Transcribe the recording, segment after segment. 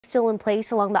Still in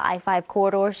place along the I-5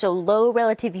 corridor, so low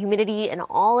relative humidity and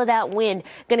all of that wind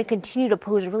going to continue to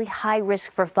pose a really high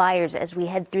risk for fires as we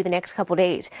head through the next couple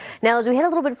days. Now, as we head a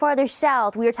little bit farther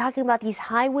south, we are talking about these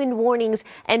high wind warnings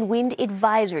and wind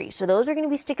advisories. So those are going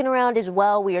to be sticking around as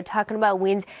well. We are talking about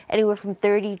winds anywhere from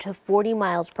 30 to 40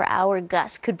 miles per hour.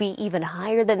 Gusts could be even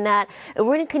higher than that. And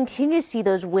we're going to continue to see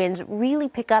those winds really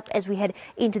pick up as we head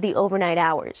into the overnight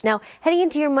hours. Now, heading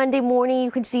into your Monday morning, you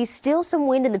can see still some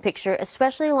wind in the picture,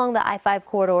 especially along the I-5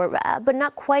 corridor, but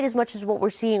not quite as much as what we're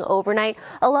seeing overnight.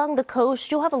 Along the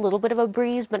coast, you'll have a little bit of a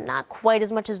breeze, but not quite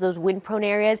as much as those wind-prone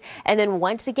areas. And then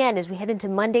once again, as we head into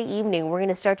Monday evening, we're going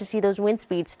to start to see those wind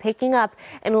speeds picking up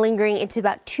and lingering into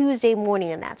about Tuesday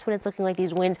morning. And that's when it's looking like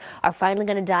these winds are finally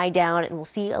going to die down and we'll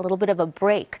see a little bit of a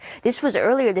break. This was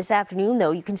earlier this afternoon,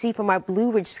 though. You can see from our Blue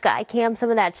Ridge sky cam some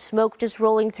of that smoke just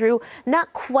rolling through.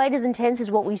 Not quite as intense as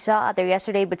what we saw out there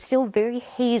yesterday, but still very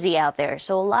hazy out there.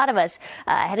 So a lot of us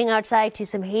heading outside to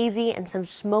some hazy and some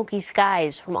smoky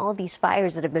skies from all of these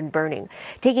fires that have been burning.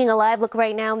 Taking a live look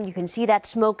right now, you can see that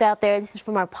smoke out there. This is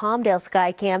from our Palmdale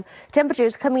sky cam.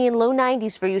 Temperatures coming in low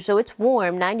 90s for you, so it's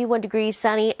warm, 91 degrees,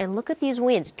 sunny, and look at these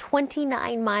winds,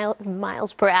 29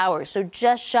 miles per hour, so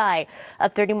just shy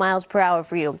of 30 miles per hour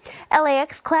for you.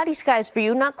 LAX, cloudy skies for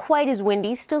you, not quite as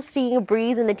windy, still seeing a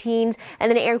breeze in the teens,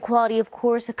 and then air quality, of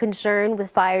course, a concern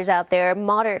with fires out there,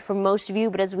 moderate for most of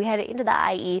you, but as we head into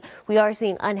the IE, we are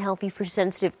seeing unhealthy for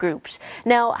sensitive groups.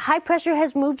 Now, high pressure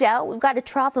has moved out. We've got a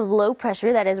trough of low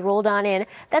pressure that has rolled on in.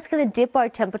 That's going to dip our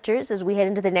temperatures as we head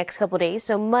into the next couple days.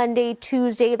 So Monday,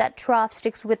 Tuesday, that trough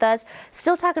sticks with us.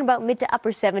 Still talking about mid to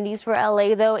upper 70s for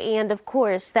LA, though, and of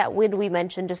course, that wind we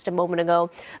mentioned just a moment ago.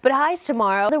 But highs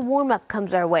tomorrow, the warm-up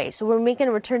comes our way, so we're making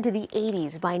a return to the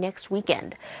 80s by next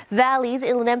weekend. Valleys,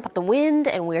 inland empire, the wind,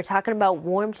 and we're talking about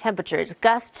warm temperatures.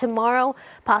 Gusts tomorrow,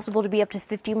 possible to be up to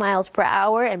 50 miles per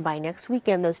hour, and by next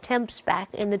weekend, those temps back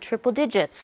in the triple digits.